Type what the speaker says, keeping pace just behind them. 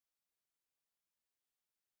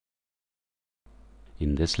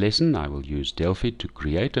In this lesson I will use Delphi to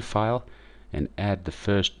create a file and add the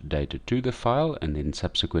first data to the file, and then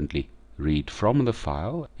subsequently read from the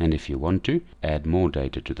file, and if you want to, add more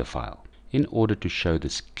data to the file. In order to show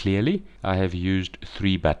this clearly, I have used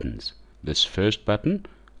 3 buttons. This first button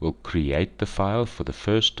will create the file for the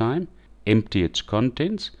first time, empty its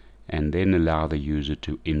contents, and then allow the user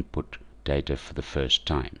to input data for the first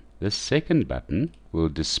time. This second button will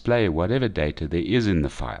display whatever data there is in the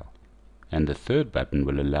file, and the third button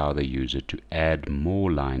will allow the user to add more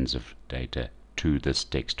lines of data to this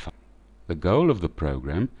text file. The goal of the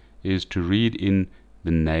program is to read in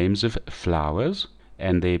the names of flowers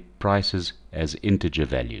and their prices as integer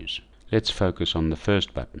values. Let's focus on the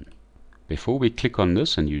first button. Before we click on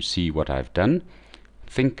this and you see what I've done,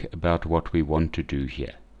 think about what we want to do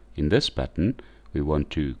here. In this button we want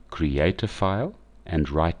to create a file and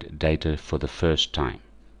write data for the first time.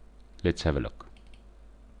 Let's have a look.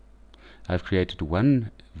 I've created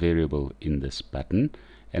one variable in this button,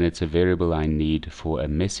 and it's a variable I need for a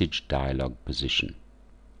message dialog position.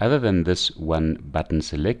 Other than this one button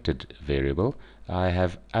selected variable, I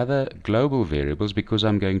have other global variables because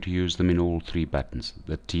I'm going to use them in all 3 buttons.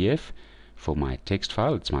 The TF for my text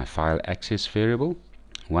file, it's my file access variable,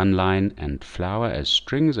 one line and flower as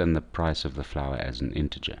strings, and the price of the flower as an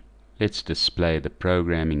integer. Let's display the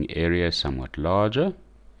programming area somewhat larger.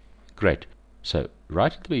 Great. So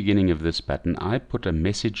right at the beginning of this button I put a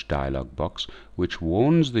message dialog box which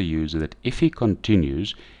warns the user that if he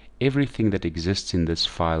continues, everything that exists in this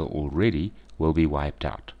file already will be wiped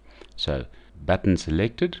out. So button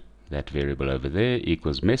selected, that variable over there,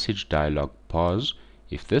 equals message dialog pause.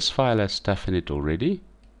 If this file has stuff in it already,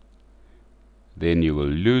 then you will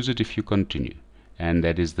lose it if you continue, and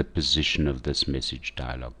that is the position of this message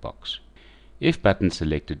dialog box. If button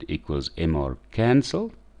selected equals mr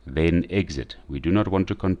cancel, then exit. We do not want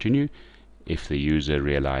to continue if the user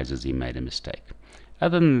realizes he made a mistake.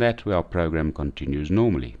 Other than that, our program continues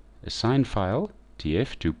normally. Assign file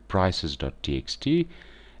tf to prices.txt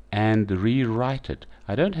and rewrite it.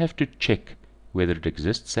 I don't have to check whether it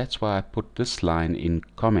exists. That's why I put this line in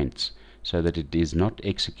comments so that it is not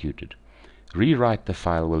executed. Rewrite the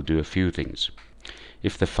file will do a few things.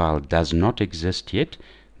 If the file does not exist yet,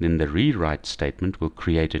 then the rewrite statement will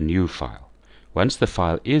create a new file. Once the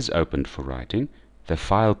file is opened for writing, the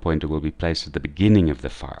file pointer will be placed at the beginning of the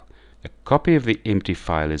file. A copy of the empty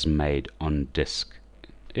file is made on disk.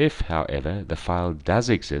 If, however, the file does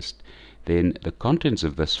exist, then the contents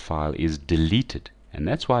of this file is deleted, and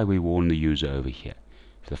that's why we warn the user over here.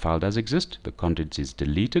 If the file does exist, the contents is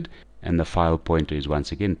deleted, and the file pointer is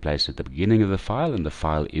once again placed at the beginning of the file, and the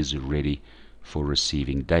file is ready for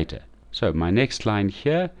receiving data. So my next line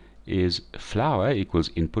here is flower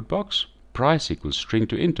equals input box, price equals string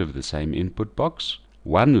to int of the same input box.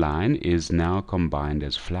 One line is now combined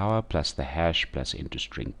as flower plus the hash plus into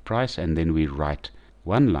string price, and then we write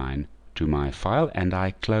one line to my file and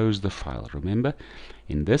I close the file. Remember,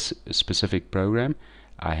 in this specific program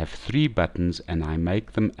I have 3 buttons and I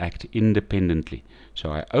make them act independently.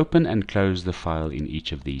 So I open and close the file in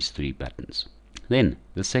each of these 3 buttons. Then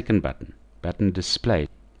the second button, button display.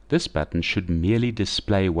 This button should merely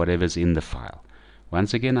display whatever's in the file.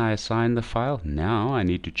 Once again I assign the file. Now I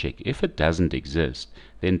need to check. If it doesn't exist,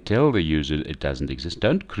 then tell the user it doesn't exist.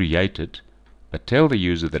 Don't create it, but tell the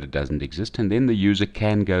user that it doesn't exist, and then the user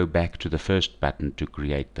can go back to the first button to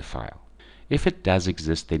create the file. If it does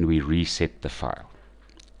exist, then we reset the file.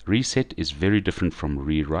 Reset is very different from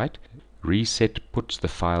rewrite. Reset puts the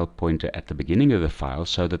file pointer at the beginning of the file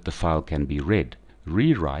so that the file can be read.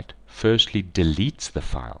 Rewrite firstly deletes the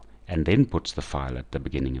file and then puts the file at the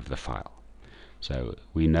beginning of the file. So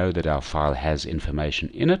we know that our file has information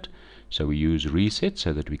in it, so we use reset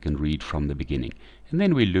so that we can read from the beginning. And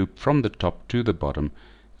then we loop from the top to the bottom,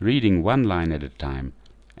 reading one line at a time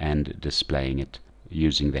and displaying it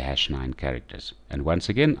using the #9 characters. And once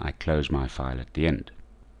again I close my file at the end.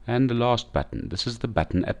 And the last button, this is the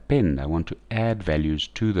button append. I want to add values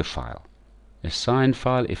to the file. Assign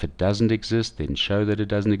file, if it doesn't exist, then show that it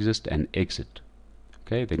doesn't exist and exit.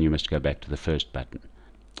 Okay, then you must go back to the first button.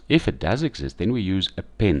 If it does exist, then we use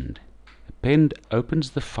append. Append opens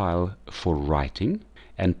the file for writing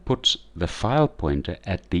and puts the file pointer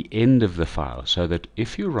at the end of the file, so that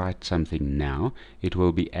if you write something now, it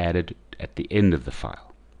will be added at the end of the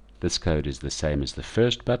file. This code is the same as the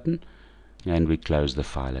first button, and we close the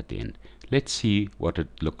file at the end. Let's see what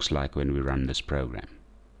it looks like when we run this program.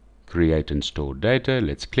 Create and store data.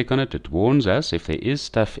 Let's click on it. It warns us if there is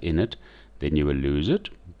stuff in it, then you will lose it.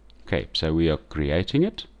 Okay, so we are creating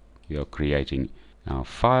it. We are creating our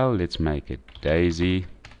file. Let's make it Daisy,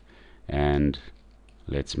 and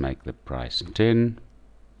let's make the price 10.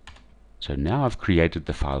 So now I've created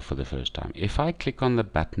the file for the first time. If I click on the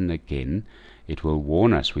button again, it will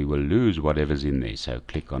warn us we will lose whatever's in there. So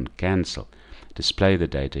click on cancel. Display the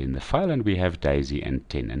data in the file, and we have Daisy and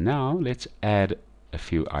 10. And now let's add a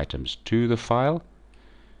few items to the file.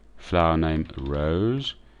 Flower name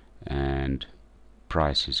Rose, and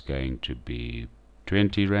price is going to be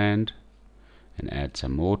 20 Rand, and add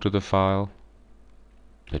some more to the file.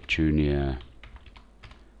 Petunia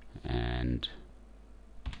and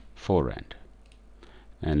 4 Rand.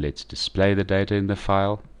 And let's display the data in the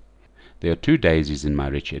file. There are 2 daisies in my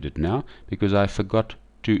rich edit now because I forgot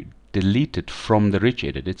to delete it from the rich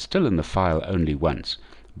edit. It's still in the file only once,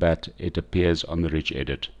 but it appears on the rich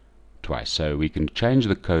edit twice. So we can change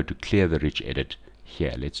the code to clear the rich edit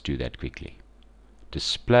here. Let's do that quickly.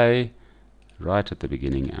 Display, right at the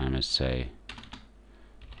beginning I must say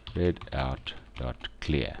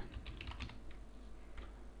readout.clear.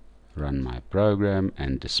 Run my program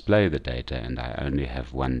and display the data, and I only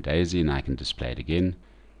have 1 daisy, and I can display it again.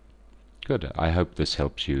 Good. I hope this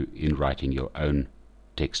helps you in writing your own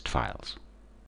text files.